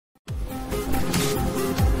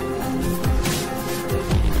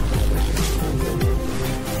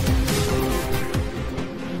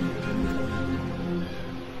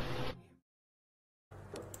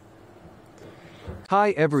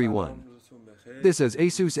Hi everyone. This is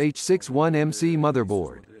Asus H61M-C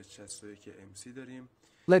motherboard.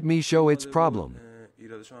 Let me show its problem.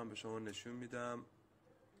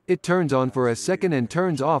 It turns on for a second and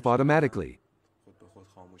turns off automatically.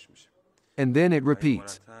 And then it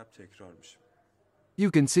repeats.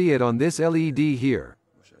 You can see it on this LED here.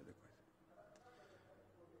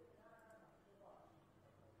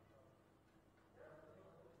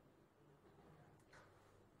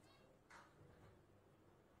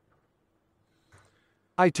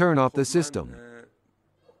 I turn off the system.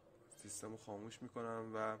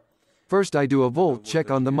 First I do a volt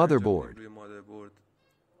check on the motherboard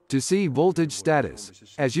to see voltage status.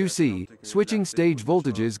 As you see, switching stage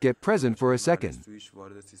voltages get present for a second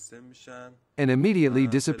and immediately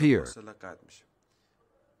disappear.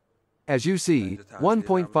 As you see,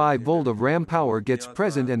 1.5 volt of RAM power gets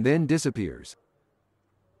present and then disappears.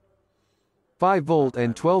 5 volt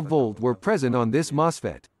and 12 volt were present on this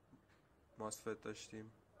MOSFET.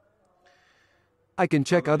 I can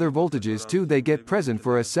check other voltages too. They get present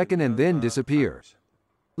for a second and then disappear.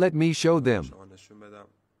 Let me show them.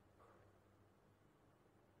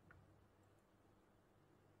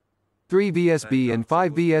 Three VSB and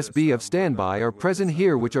 5 VSB of standby are present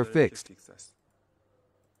here, which are fixed.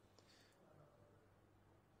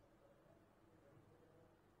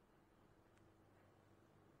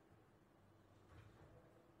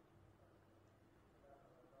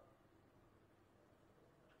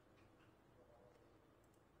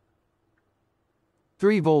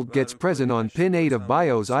 Three volt gets present on pin 8 of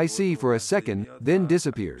BIOS IC for a second, then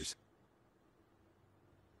disappears.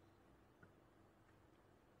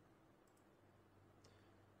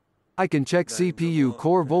 I can check CPU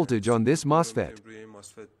core voltage on this MOSFET,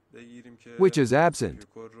 which is absent.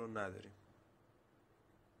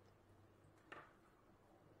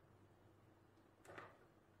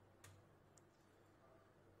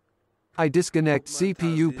 I disconnect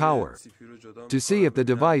CPU power to see if the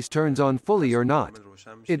device turns on fully or not.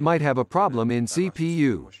 It might have a problem in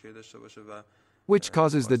CPU, which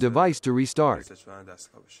causes the device to restart.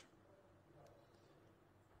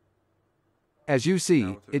 As you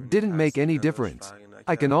see, it didn't make any difference.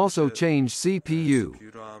 I can also change CPU.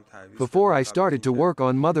 Before I started to work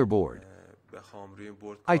on motherboard,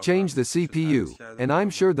 I changed the CPU, and I'm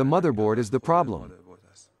sure the motherboard is the problem.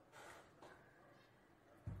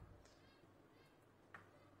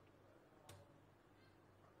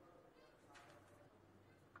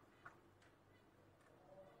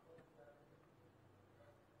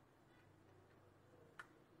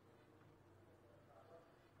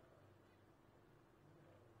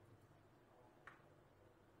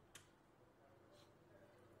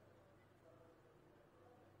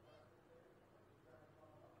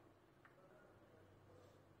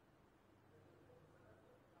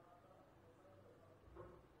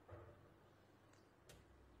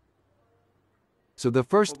 So the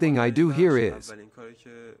first thing I do here is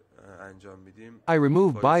I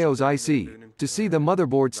remove BIOS IC to see the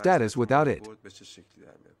motherboard status without it.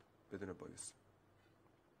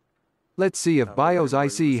 Let's see if BIOS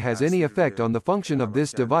IC has any effect on the function of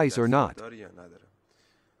this device or not.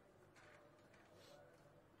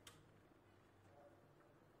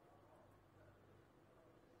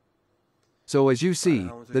 So as you see,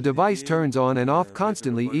 the device turns on and off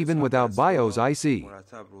constantly even without BIOS IC.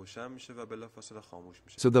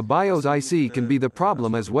 So the BIOS IC can be the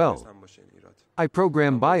problem as well. I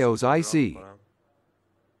program BIOS IC.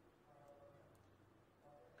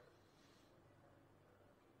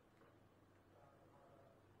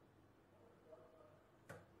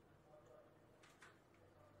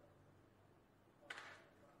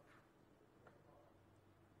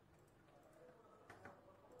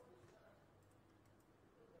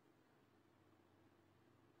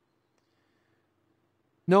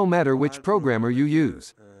 No matter which programmer you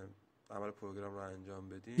use,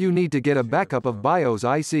 you need to get a backup of BIOS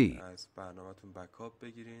IC.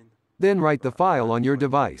 Then write the file on your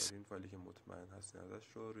device.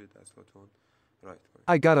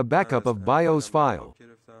 I got a backup of BIOS file.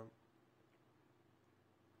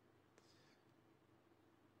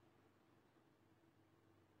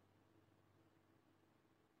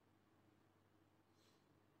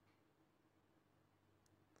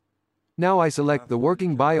 Now I select the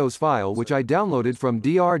working BIOS file which I downloaded from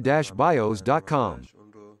dr-bios.com.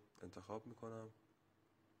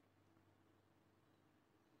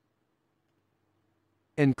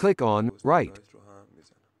 And click on Write.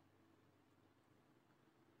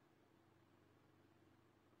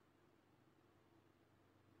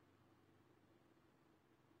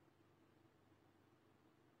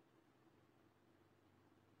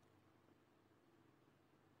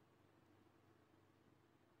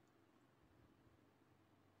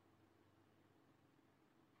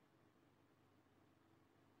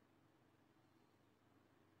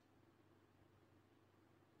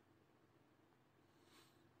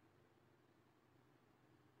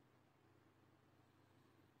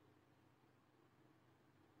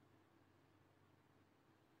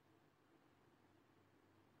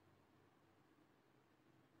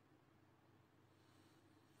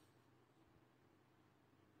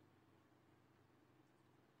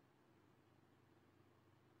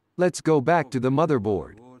 Let's go back to the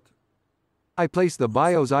motherboard. I place the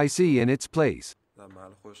BIOS IC in its place. در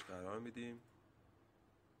محل خودش قرار میدیم.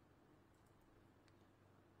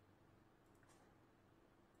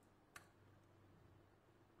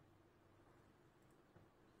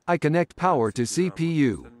 I connect power to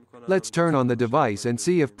CPU. Let's turn on the device and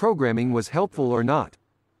see if programming was helpful or not.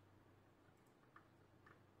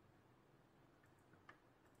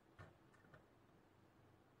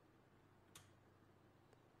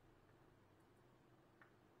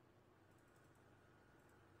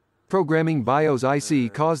 Programming BIOS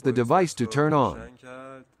IC caused the device to turn on.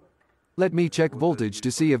 Let me check voltage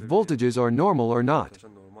to see if voltages are normal or not.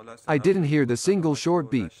 I didn't hear the single short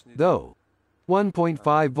beep, though.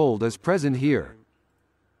 1.5 volt is present here.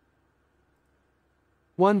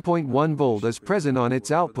 1.1 volt is present on its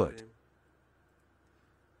output.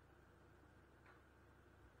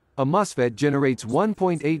 A MOSFET generates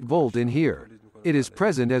 1.8 volt in here. It is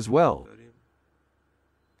present as well.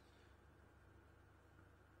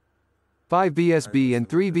 5 VSB and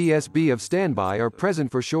 3 VSB of standby are present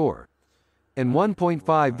for sure. And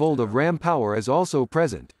 1.5 volt of RAM power is also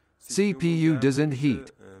present. CPU doesn't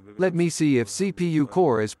heat. Let me see if CPU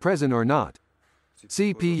core is present or not.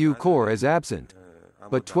 CPU core is absent.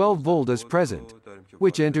 But 12 volt is present,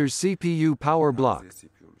 which enters CPU power block.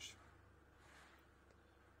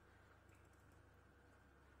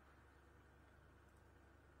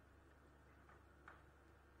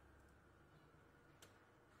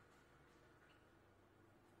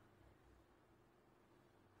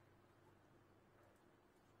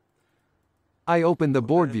 I open the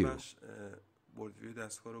board view.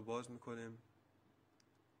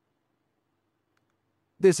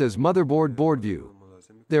 This is motherboard board view.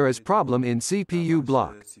 There is problem in CPU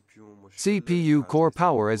block. CPU core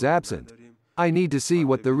power is absent. I need to see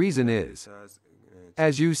what the reason is.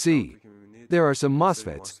 As you see, there are some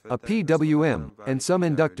MOSFETs, a PWM, and some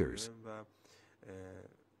inductors.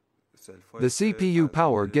 The CPU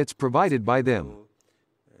power gets provided by them.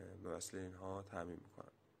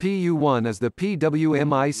 PU1 is the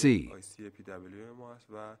PWM IC,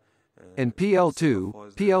 and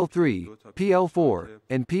PL2, PL3, PL4,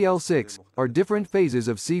 and PL6 are different phases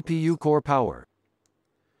of CPU core power.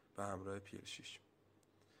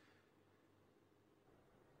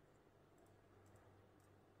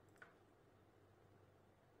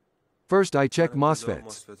 First I check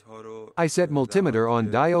MOSFETs. I set multimeter on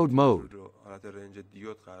diode mode.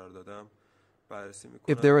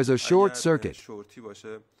 If there is a short circuit,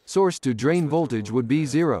 source to drain voltage would be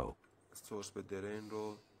 0.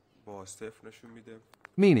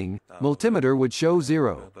 Meaning, multimeter would show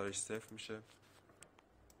 0.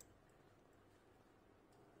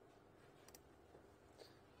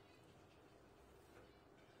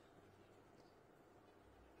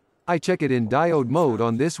 I check it in diode mode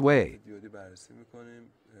on this way.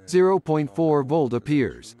 0.4 volt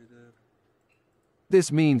appears. This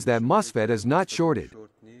means that MOSFET is not shorted,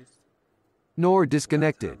 nor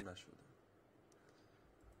disconnected.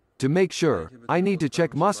 To make sure, I need to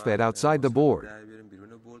check MOSFET outside the board.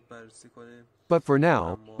 But for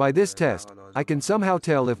now, by this test, I can somehow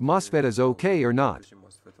tell if MOSFET is okay or not.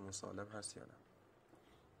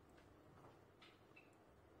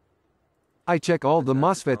 I check all the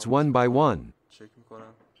MOSFETs one by one.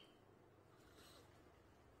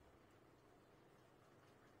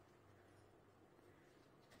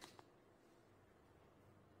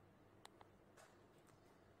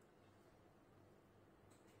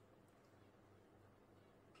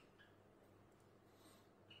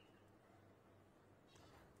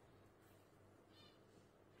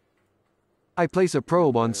 I place a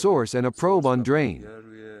probe on source and a probe on drain.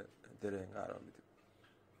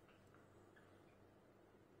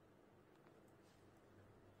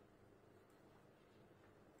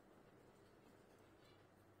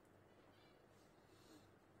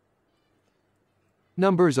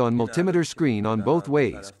 Numbers on multimeter screen on both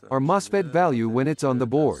ways are MOSFET value when it's on the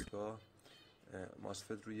board.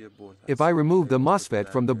 If I remove the MOSFET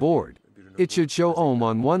from the board, it should show ohm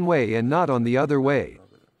on one way and not on the other way.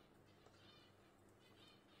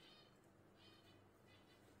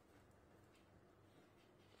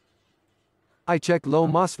 I check low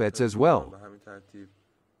MOSFETs as well.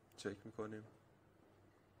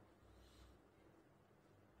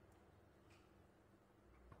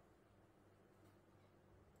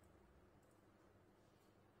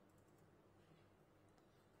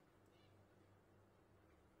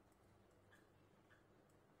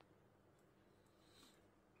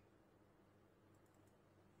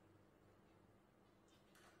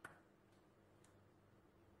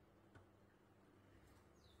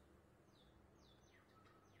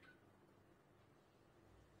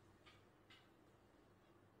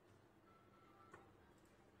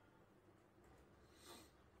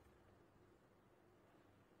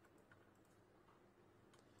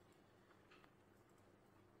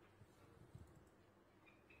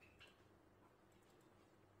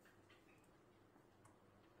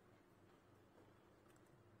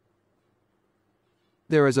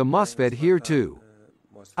 There is a MOSFET here too.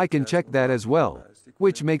 I can check that as well,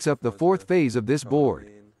 which makes up the fourth phase of this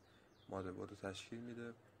board.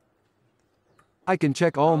 I can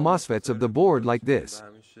check all MOSFETs of the board like this,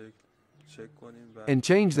 and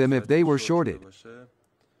change them if they were shorted.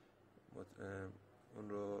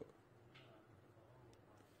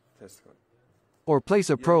 Or place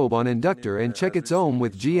a probe on inductor and check its ohm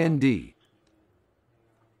with GND.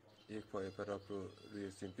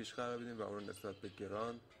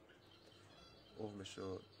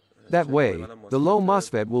 That way, the low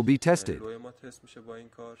MOSFET will be tested.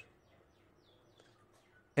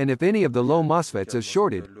 And if any of the low MOSFETs is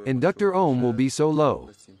shorted, inductor ohm will be so low.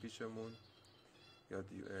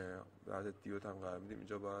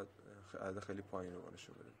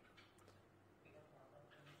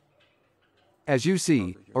 As you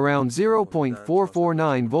see, around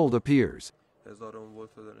 0.449 volt appears.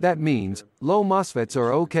 That means, low MOSFETs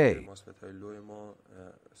are okay.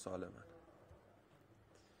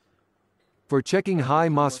 For checking high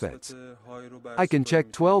MOSFETs, I can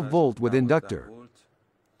check 12 volt with inductor.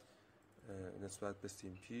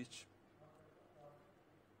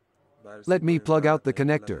 Let me plug out the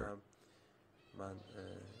connector.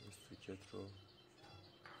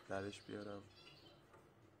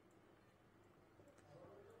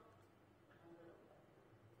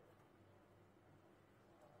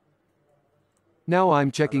 Now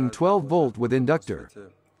I'm checking 12 volt with inductor.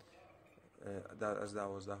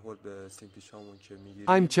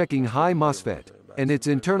 I'm checking high MOSFET, and its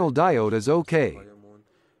internal diode is okay.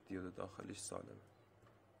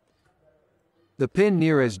 The pin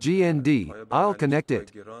near as GND, I'll connect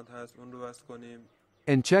it,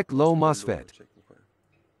 and check low MOSFET.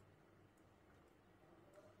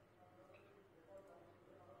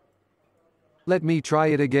 Let me try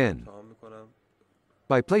it again.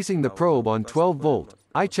 By placing the probe on 12 volt,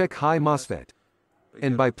 I check high MOSFET.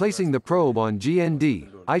 And by placing the probe on GND,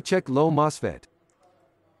 I check low MOSFET.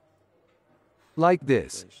 Like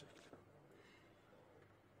this.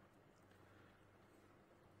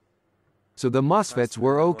 So the MOSFETs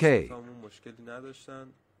were okay.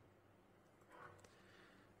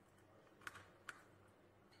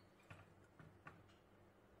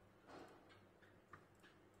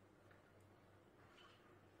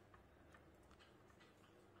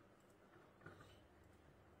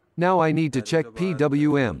 Now I need to check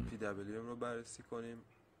PWM.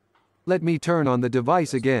 Let me turn on the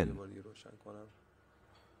device again.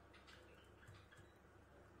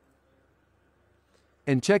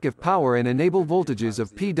 And check if power and enable voltages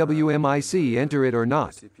of PWM-IC enter it or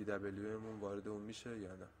not.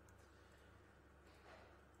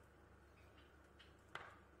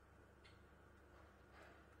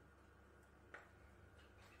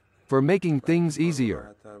 For making things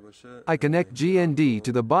easier, I connect GND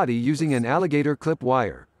to the body using an alligator clip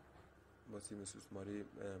wire.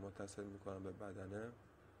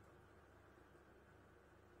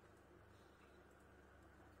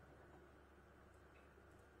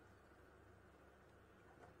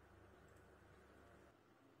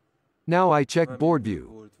 Now I check board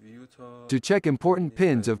view to check important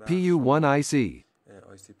pins of PU1IC.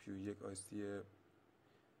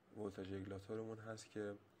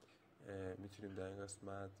 میتونیم در این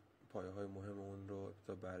قسمت پایه‌های مهم اون رو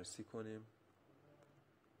ابتدا بررسی کنیم.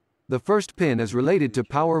 The first pin is related to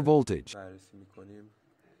power voltage. بررسی می‌کنیم.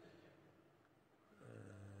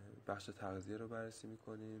 بخش تغذیه رو بررسی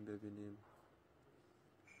می‌کنیم ببینیم.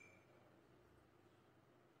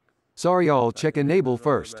 Sorry, I'll check enable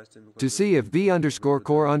first to see if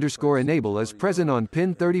V_core_ enable is present on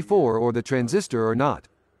pin 34 or the transistor or not.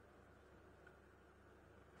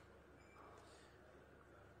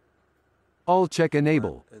 I'll check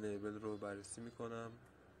enable.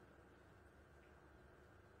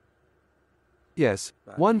 Yes,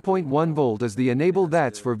 1.1 volt is the enable,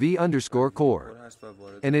 that's for V_core,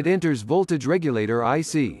 and it enters voltage regulator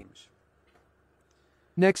IC.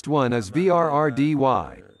 Next one is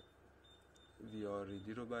VRRDY.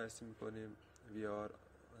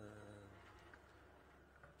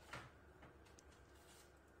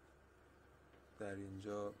 در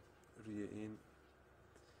اینجا روی این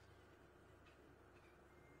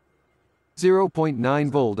 0.9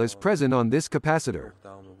 volt is present on this capacitor.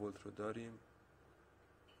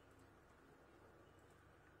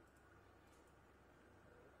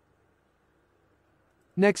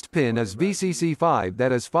 Next pin is VCC5,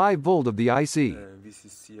 that is 5 volt of the IC,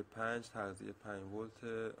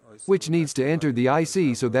 which needs to enter the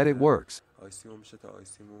IC so that it works.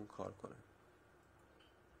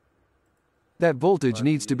 That voltage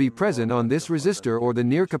needs to be present on this resistor or the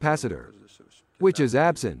near capacitor, which is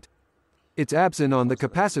absent. It's absent on the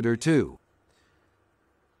capacitor too.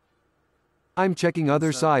 I'm checking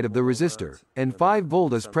other side of the resistor, and 5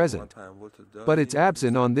 volt is present, but it's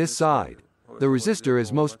absent on this side. The resistor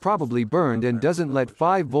is most probably burned and doesn't let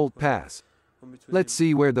 5 volt pass. Let's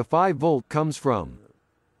see where the 5 volt comes from.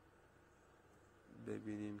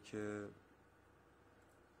 ببینیم که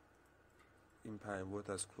این 5 volt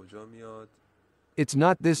از کجا میاد. It's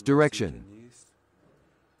not this direction.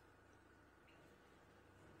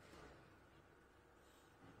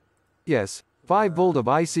 Yes, 5 volt of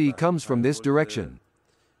IC comes from this direction.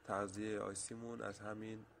 تغذیه آیسیمون از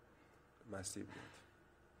همین مسیر میاد.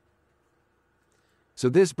 So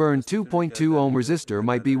this burned 2.2 ohm resistor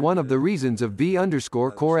might be one of the reasons of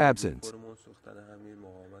V_core absence.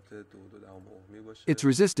 Its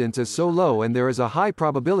resistance is so low and there is a high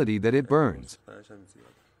probability that it burns.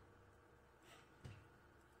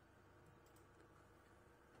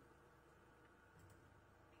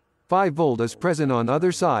 Five volt is present on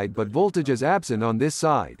other side but voltage is absent on this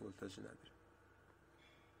side.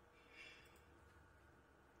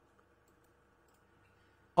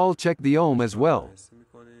 I'll check the ohm as well.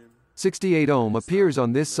 68 ohm appears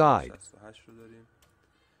on this side,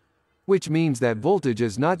 which means that voltage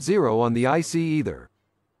is not zero on the IC either.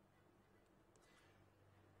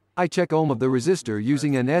 I check ohm of the resistor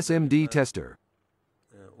using an SMD tester.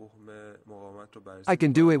 I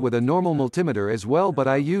can do it with a normal multimeter as well, but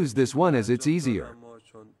I use this one as it's easier.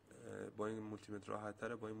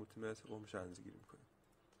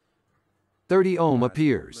 30 ohm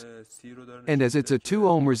appears, and as it's a 2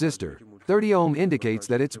 ohm resistor, 30 ohm indicates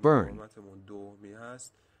that it's burned.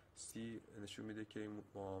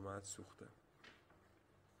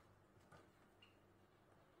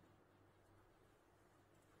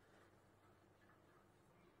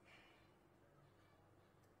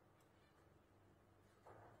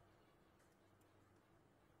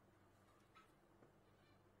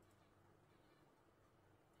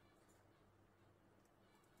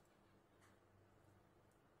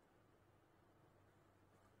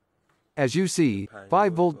 As you see,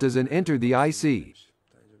 5 volt doesn't enter the IC.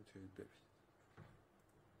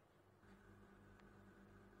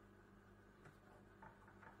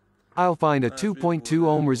 I'll find a 2.2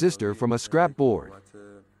 ohm resistor from a scrap board.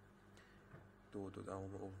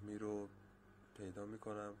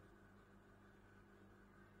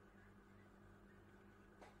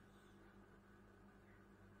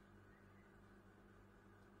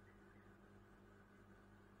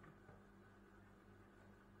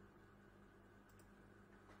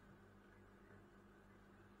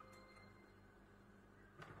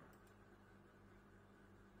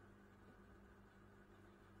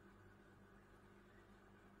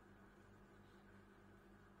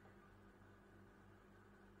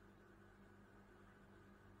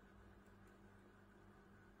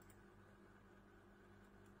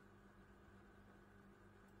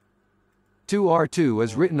 R2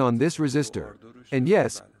 is written on this resistor. And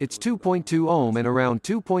yes, it's 2.2 ohm and around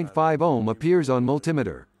 2.5 ohm appears on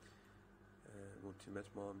multimeter.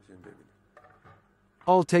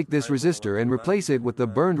 I'll take this resistor and replace it with the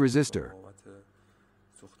burned resistor.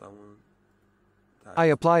 I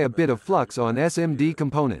apply a bit of flux on SMD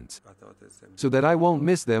components, so that I won't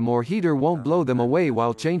miss them or heater won't blow them away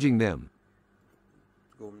while changing them,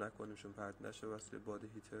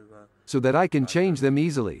 so that I can change them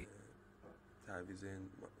easily.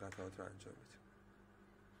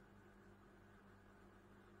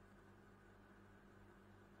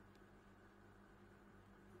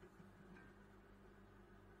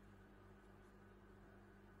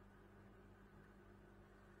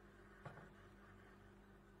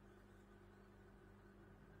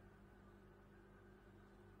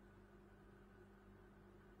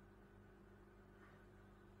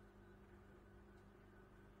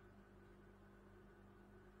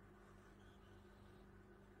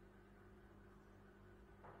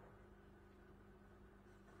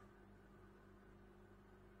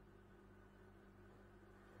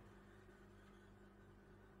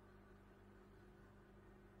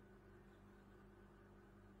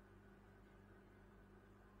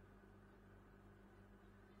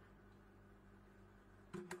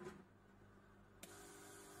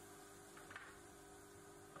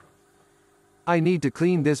 I need to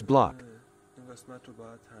clean this block,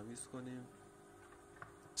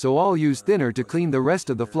 so I'll use thinner to clean the rest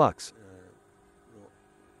of the flux.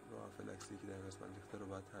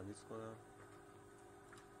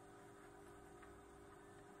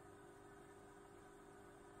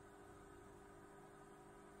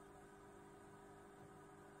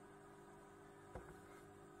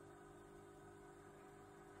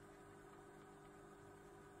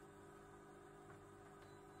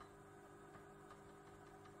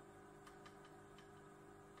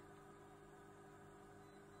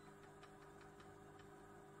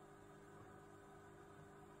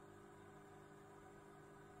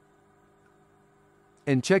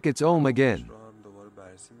 and check its ohm again. رو هم دوباره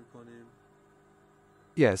بررسی میکنیم.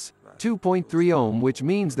 Yes, 2.3 ohm, which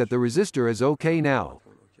means that the resistor is okay now.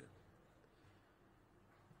 اوکی.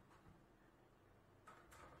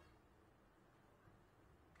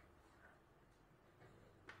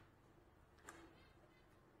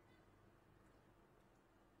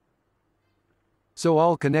 So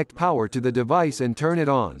I'll connect power to the device and turn it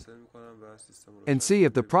on, وصل میکنم و سیستم رو and روشن see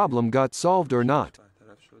if the می‌کنم. problem got solved or not.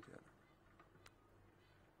 برطرف شد یا نه.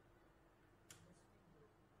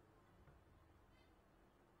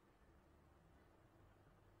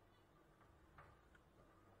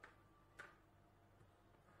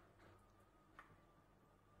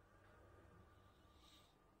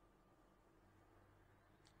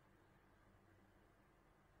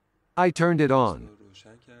 I turned it on. رو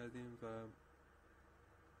روشن کردیم و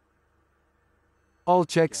I'll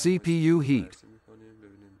check CPU heat. بررسی می‌کنیم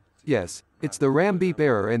ببینیم Yes, it's the RAM beep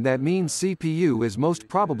error, and that means CPU is most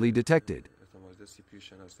probably detected, احتمالاً CPU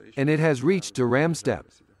شناسایی and it has reached to RAM step,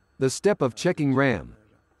 the step of checking RAM.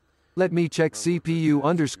 Let me check CPU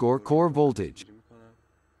underscore core voltage.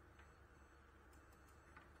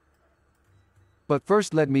 But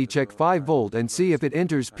first let me check 5 volt and see if it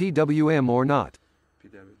enters PWM or not.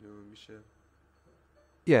 PWM میشه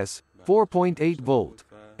Yes, 4.8 volt.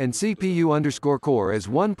 And CPU underscore core is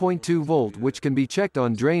 1.2 volt, which can be checked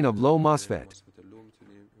on drain of low MOSFET. مثبت لو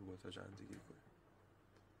میتونیم این ولتاژ اندازه‌گیری کنیم.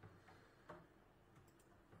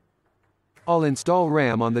 I'll install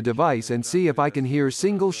RAM on the device and see if I can hear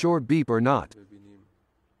single short beep or not. ببینیم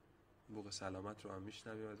بوق سلامت رو هم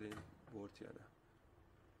میشنویم از این بورد یا نه.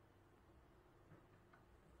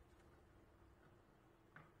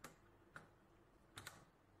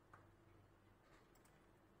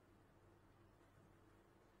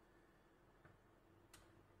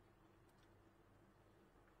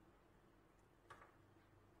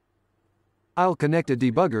 I'll connect a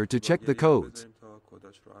debugger to check the codes. بذاریم تا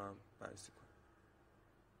کداش رو هم بررسی کنیم.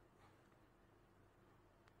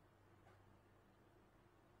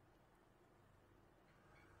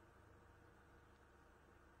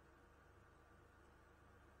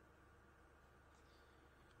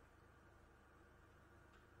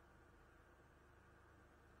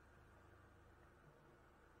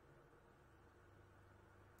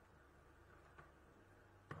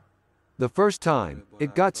 The first time,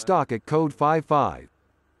 it got stuck at code 55.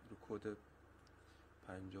 رو کد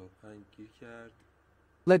 55 گیر کرد.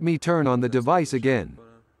 Let me turn on the device again.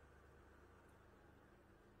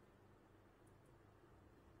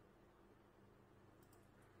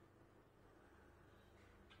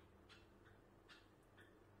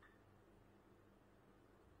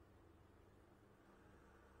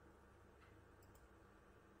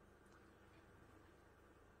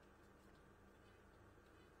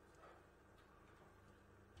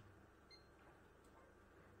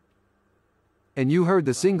 And you heard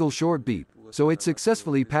the single short beep, so it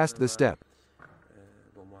successfully passed the step.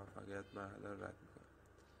 با موفقیت مرحله رو رد می‌کنه.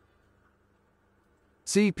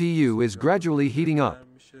 CPU is gradually heating up. گرم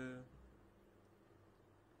میشه.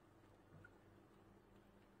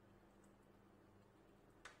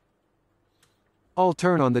 I'll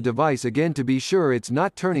turn on the device again to be sure it's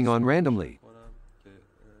not turning on randomly. کنم که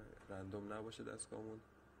رندوم نباشه دستگاهمون.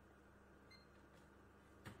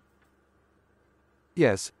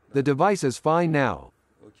 Yes, the device is fine now.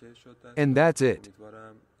 اوکی شد دستگاه. And that's it.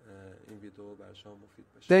 امیدوارم این ویدیو برای شما مفید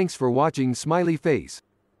باشه. Thanks for watching, smiley face.